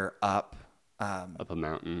our gear up. Up a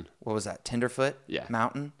mountain. What was that? Tenderfoot? Yeah.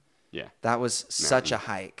 Mountain? Yeah. That was such a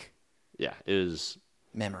hike. Yeah, it was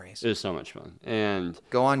Memories. It was so much fun. And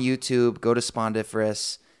go on YouTube, go to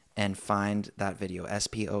Spondiferous, and find that video.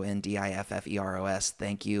 SPONDIFFEROS.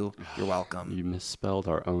 Thank you. You're welcome. You misspelled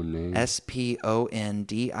our own name.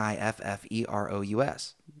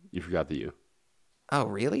 SPONDIFFEROUS. You forgot the U. Oh,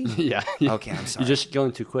 really? Yeah. Okay, I'm sorry. You're just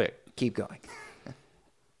going too quick. Keep going.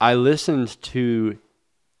 I listened to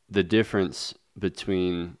the difference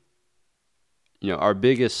between, our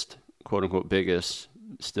biggest, quote unquote, biggest,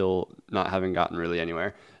 still not having gotten really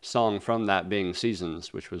anywhere, song from that being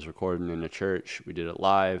Seasons, which was recorded in a church. We did it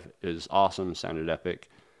live. It was awesome. Sounded epic.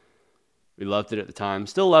 We loved it at the time.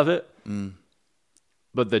 Still love it.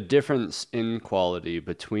 But the difference in quality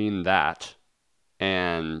between that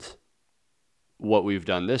and what we've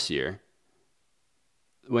done this year,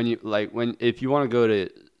 if you want to go to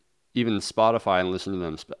even Spotify and listen to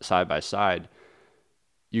them side by side,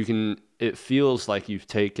 it feels like you've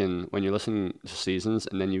taken, when you're listening to Seasons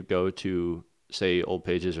and then you go to, say, Old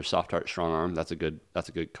Pages or Soft Heart Strong Arm, that's a good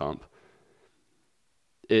comp.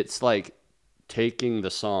 It's like taking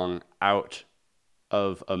the song out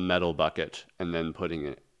of a metal bucket and then putting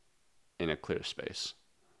it in a clear space.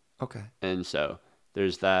 Okay. And so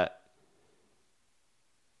there's that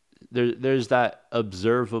there's that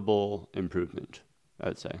observable improvement, I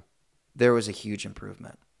would say. There was a huge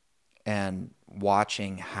improvement. And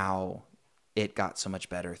watching how it got so much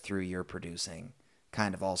better through your producing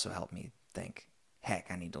kind of also helped me think, heck,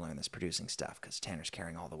 I need to learn this producing stuff because Tanner's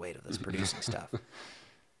carrying all the weight of this producing stuff.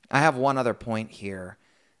 I have one other point here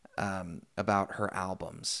about her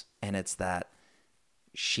albums, and it's that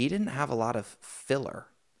she didn't have a lot of filler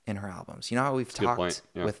in her albums. You know how we've talked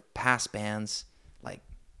with past bands, like,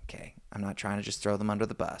 okay, I'm not trying to just throw them under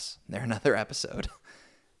the bus. They're another episode.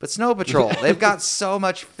 But Snow Patrol, they've got so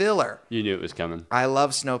much filler. You knew it was coming. I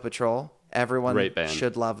love Snow Patrol. Everyone Great band.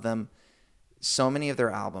 should love them. So many of their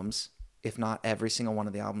albums, if not every single one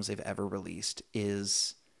of the albums they've ever released,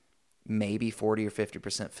 is maybe 40 or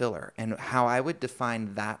 50% filler. And how I would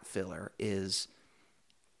define that filler is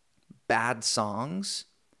bad songs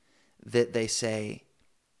that they say,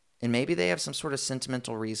 and maybe they have some sort of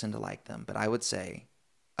sentimental reason to like them, but I would say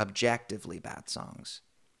objectively bad songs.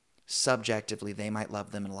 Subjectively, they might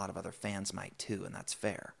love them and a lot of other fans might too, and that's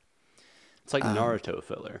fair. It's like Naruto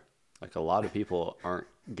filler. Like, a lot of people aren't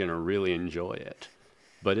going to really enjoy it,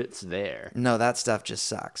 but it's there. No, that stuff just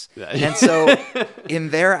sucks. And so in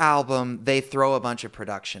their album, they throw a bunch of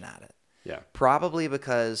production at it. Yeah. Probably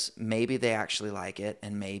because maybe they actually like it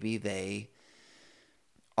and maybe they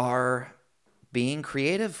are being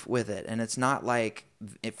creative with it. And it's not like,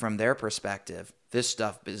 from their perspective, this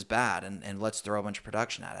stuff is bad and let's throw a bunch of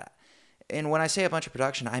production at it. And when I say a bunch of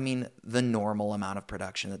production, I mean the normal amount of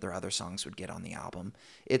production that their other songs would get on the album.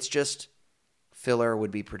 It's just filler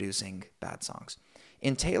would be producing bad songs.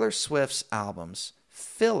 In Taylor Swift's albums,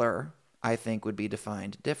 filler, I think, would be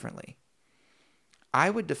defined differently. I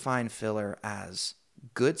would define filler as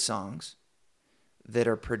good songs that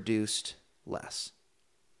are produced less.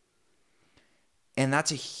 And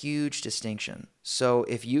that's a huge distinction. So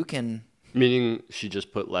if you can... Meaning she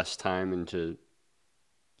just put less time into...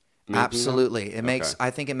 Absolutely.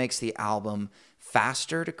 I think it makes the album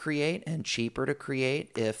faster to create and cheaper to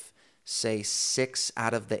create if, say, 6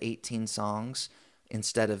 out of the 18 songs,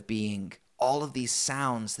 instead of being all of these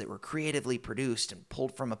sounds that were creatively produced and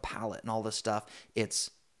pulled from a palette and all this stuff,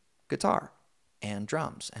 it's guitar and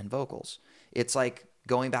drums and vocals. It's like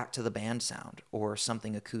going back to the band sound or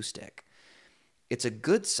something acoustic. It's a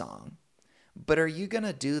good song, but are you going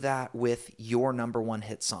to do that with your number one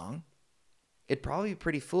hit song? It'd probably be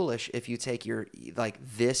pretty foolish if you take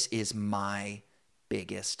this is my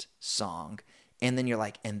biggest song, and then you're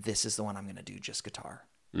like, and this is the one I'm going to do just guitar.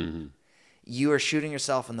 Mm-hmm. You are shooting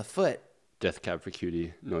yourself in the foot. Death Cab for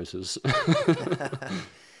Cutie noises.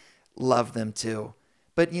 Love them too.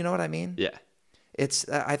 But you know what I mean? Yeah.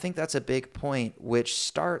 I think that's a big point, which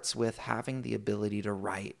starts with having the ability to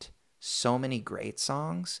write so many great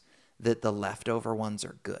songs that the leftover ones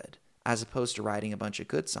are good, as opposed to writing a bunch of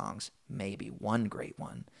good songs, maybe one great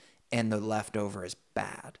one, and the leftover is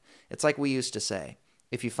bad. It's like we used to say,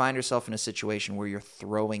 if you find yourself in a situation where you're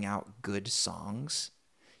throwing out good songs,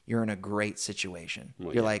 you're in a great situation.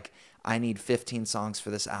 Well, you're like, I need 15 songs for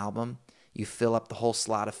this album. You fill up the whole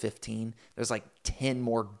slot of 15. There's like 10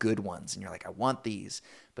 more good ones, and you're like, I want these.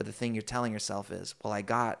 But the thing you're telling yourself is, well, I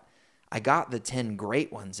got the 10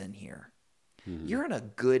 great ones in here. Mm-hmm. You're in a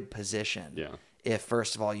good position. Yeah. If,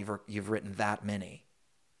 first of all, you've written that many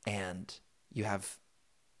and you have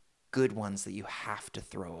good ones that you have to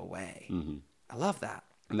throw away. Mm-hmm. I love that.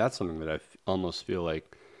 And that's something that I almost feel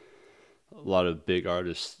like a lot of big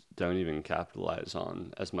artists don't even capitalize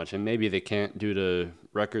on as much. And maybe they can't due to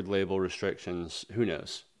record label restrictions. Who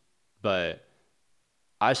knows? But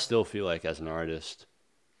I still feel like as an artist,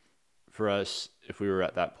 for us, if we were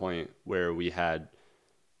at that point where we had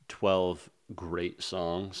 12 great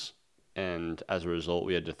songs, and as a result,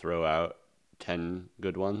 we had to throw out 10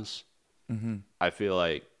 good ones. Mm-hmm. I feel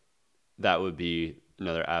like that would be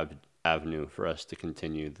another avenue for us to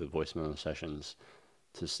continue the voicemail sessions,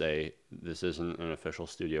 to say this isn't an official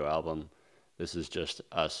studio album. This is just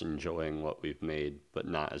us enjoying what we've made, but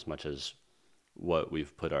not as much as what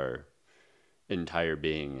we've put our entire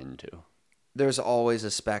being into. There's always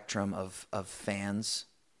a spectrum of fans,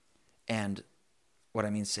 and what I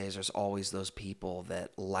mean to say is there's always those people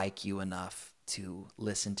that like you enough to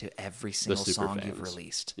listen to every single super song you've fans.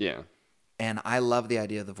 released. Yeah. And I love the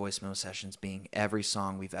idea of the voice memo sessions being every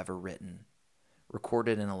song we've ever written,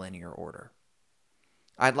 recorded in a linear order.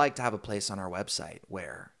 I'd like to have a place on our website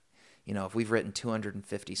where, if we've written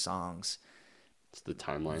 250 songs, It's the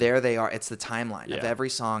timeline. there they are. It's the timeline of Yeah. every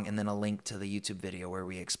song, and then a link to the YouTube video where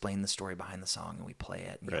we explain the story behind the song and we play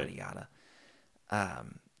it, and Right. yada yada.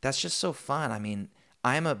 That's just so fun. I mean,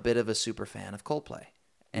 I'm a bit of a super fan of Coldplay,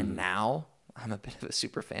 and now I'm a bit of a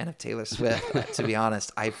super fan of Taylor Swift. To be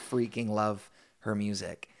honest, I freaking love her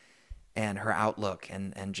music and her outlook,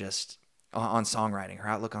 and just on songwriting, her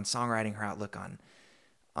outlook on songwriting, her outlook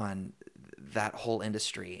on that whole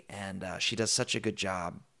industry, and she does such a good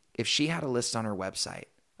job. If she had a list on her website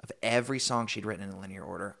of every song she'd written in a linear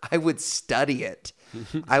order, I would study it.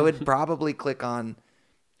 I would probably click on,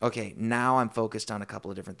 okay, now I'm focused on a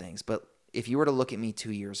couple of different things. But if you were to look at me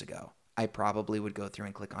 2 years ago, I probably would go through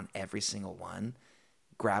and click on every single one,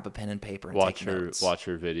 grab a pen and paper, and take notes. Watch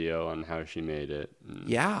her video on how she made it.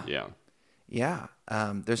 Yeah. Yeah.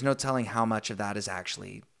 There's no telling how much of that is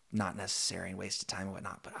actually not necessary and wasted time and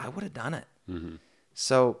whatnot, but I would have done it. Mm-hmm.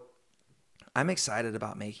 So I'm excited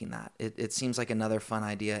about making that. It seems like another fun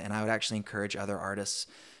idea, and I would actually encourage other artists.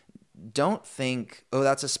 Don't think, oh,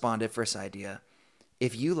 that's a spondiferous idea.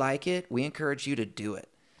 If you like it, we encourage you to do it.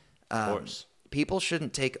 Of course. People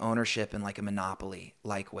shouldn't take ownership in like a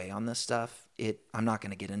monopoly-like way on this stuff. I'm not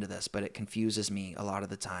going to get into this, but it confuses me a lot of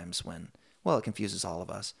the times it confuses all of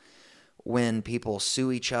us, when people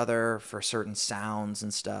sue each other for certain sounds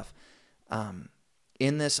and stuff.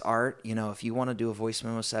 In this art, if you want to do a voice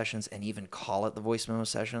memo sessions and even call it the voice memo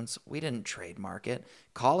sessions, we didn't trademark it.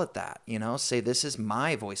 Call it that, say this is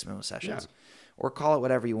my voice memo sessions. Yeah. Or call it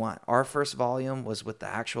whatever you want. Our first volume was with the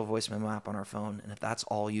actual voice memo app on our phone, and if that's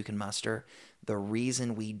all you can muster, the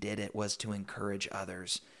reason we did it was to encourage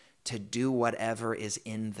others to do whatever is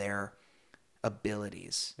in their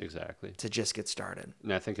abilities. Exactly. To just get started.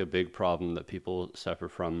 And I think a big problem that people suffer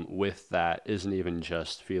from with that isn't even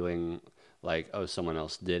just feeling like, oh, someone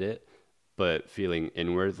else did it, but feeling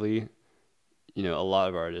inwardly. A lot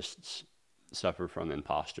of artists suffer from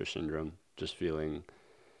imposter syndrome, just feeling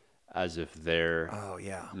as if they're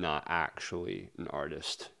not actually an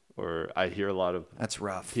artist. Or I hear a lot of that's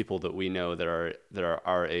rough people that we know that are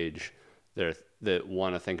our age that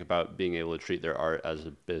want to think about being able to treat their art as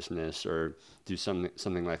a business or do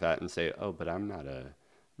something like that and say, oh, but I'm not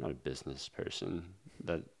a business person.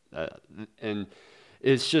 And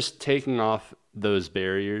it's just taking off those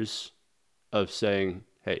barriers of saying,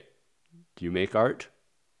 hey, do you make art?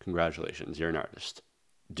 Congratulations, you're an artist.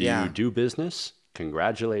 Do you do business?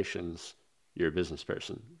 Congratulations, you're a business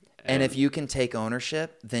person. And if you can take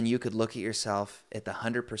ownership, then you could look at yourself at the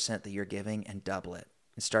 100% that you're giving and double it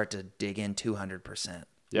and start to dig in 200%.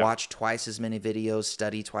 Yeah. Watch twice as many videos,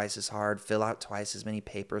 study twice as hard, fill out twice as many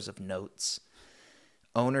papers of notes.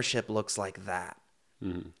 Ownership looks like that,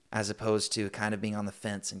 as opposed to kind of being on the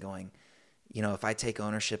fence and going, if I take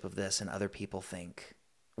ownership of this and other people think,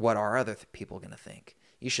 what are other people going to think?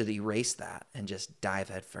 You should erase that and just dive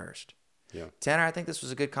head first. Yeah. Tanner, I think this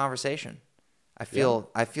was a good conversation. I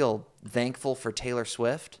feel thankful for Taylor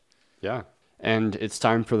Swift. Yeah. And it's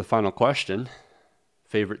time for the final question.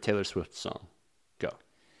 Favorite Taylor Swift song? Go.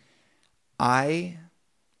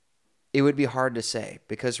 It would be hard to say,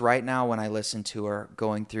 because right now when I listen to her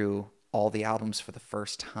going through all the albums for the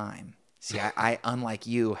first time, see, I unlike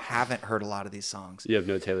you, haven't heard a lot of these songs. You have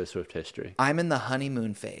no Taylor Swift history. I'm in the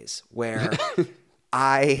honeymoon phase where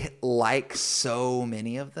I like so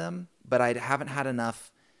many of them, but I haven't had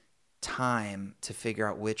enough time to figure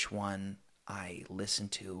out which one I listen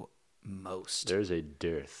to most. There's a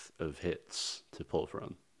dearth of hits to pull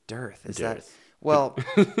from. Dearth? Is that? Well,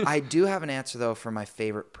 I do have an answer, though, for my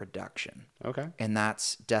favorite production. Okay. And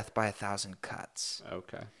that's Death by a Thousand Cuts.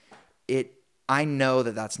 Okay. I know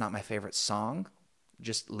that that's not my favorite song,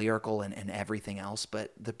 just lyrical and everything else,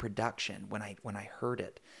 but the production, when I heard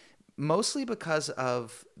it, mostly because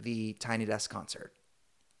of the Tiny Desk concert.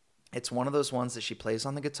 It's one of those ones that she plays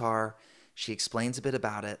on the guitar. She explains a bit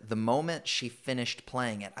about it. The moment she finished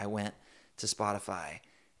playing it, I went to Spotify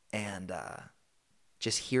and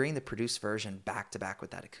just hearing the produced version back to back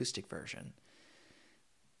with that acoustic version,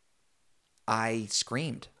 I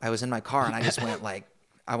screamed. I was in my car and I just went like,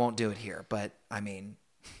 I won't do it here. But I mean,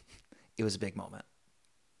 it was a big moment.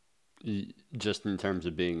 Just in terms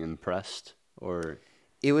of being impressed, or?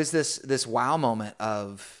 It was this wow moment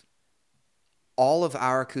of, all of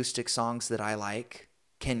our acoustic songs that I like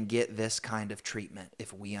can get this kind of treatment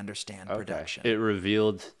if we understand production. It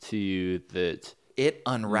revealed to you that it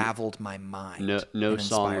unraveled my mind. No and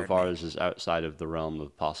song inspired of me. ours is outside of the realm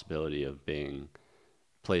of possibility of being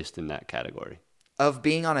placed in that category. Of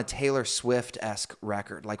being on a Taylor Swift-esque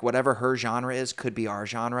record. Like whatever her genre is could be our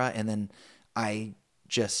genre, and then I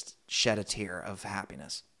just shed a tear of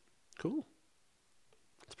happiness. Cool.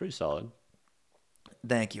 That's pretty solid.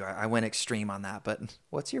 Thank you. I went extreme on that, but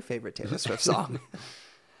what's your favorite Taylor Swift song?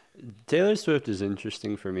 Taylor Swift is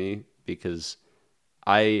interesting for me because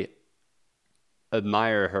I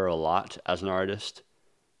admire her a lot as an artist,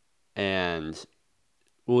 and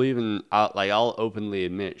I'll openly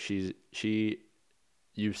admit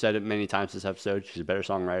you've said it many times this episode, she's a better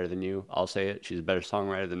songwriter than you. I'll say it, she's a better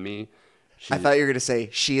songwriter than me. I thought you were going to say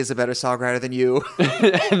she is a better songwriter than you.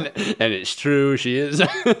 and it's true, she is.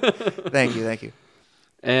 Thank you.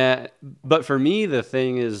 But for me, the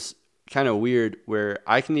thing is kind of weird where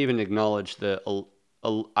I can even acknowledge that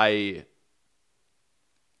I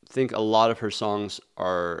think a lot of her songs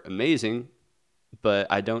are amazing, but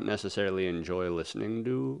I don't necessarily enjoy listening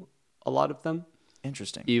to a lot of them.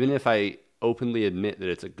 Interesting. Even if I openly admit that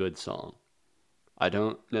it's a good song, I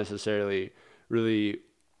don't necessarily really,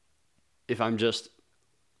 if I'm just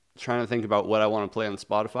trying to think about what I want to play on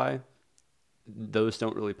Spotify, those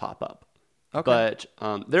don't really pop up. Okay. But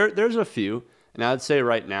there's a few, and I'd say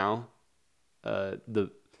right now, it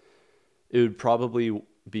would probably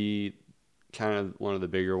be kind of one of the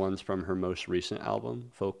bigger ones from her most recent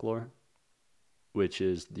album, Folklore, which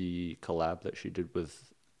is the collab that she did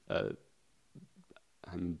with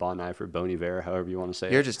Bon Iver, Bon Iver, however you want to say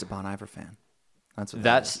it. You're just a Bon Iver fan. That's what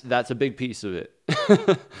That's a big piece of it.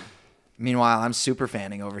 Meanwhile, I'm super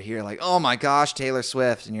fanning over here, like, oh my gosh, Taylor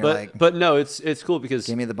Swift, and you're but no, it's cool because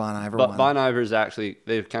give me the Bon Iver one. Bon Iver's actually,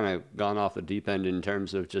 they've kind of gone off the deep end in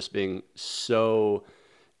terms of just being so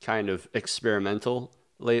kind of experimental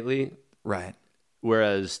lately. Right.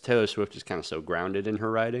 Whereas Taylor Swift is kind of so grounded in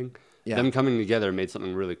her writing. Yeah. Them coming together made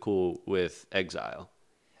something really cool with Exile.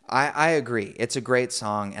 I agree. It's a great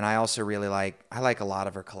song, and I also really like a lot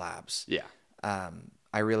of her collabs. Yeah.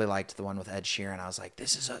 I really liked the one with Ed Sheeran. I was like,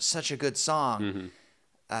 this is such a good song.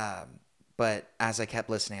 Mm-hmm. But as I kept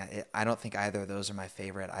listening, I don't think either of those are my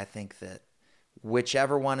favorite. I think that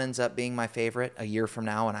whichever one ends up being my favorite a year from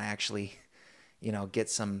now, and I actually, get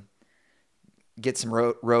some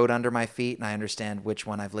road under my feet, and I understand which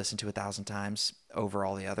one I've listened to 1,000 times over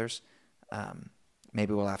all the others.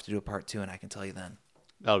 Maybe we'll have to do a part 2, and I can tell you then.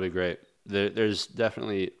 That'll be great. There's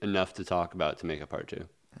definitely enough to talk about to make a part 2.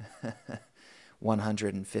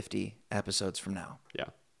 150 episodes from now. Yeah.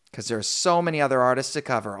 Because there's so many other artists to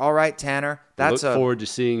cover. All right, Tanner. Look forward to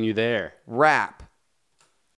seeing you there. Wrap.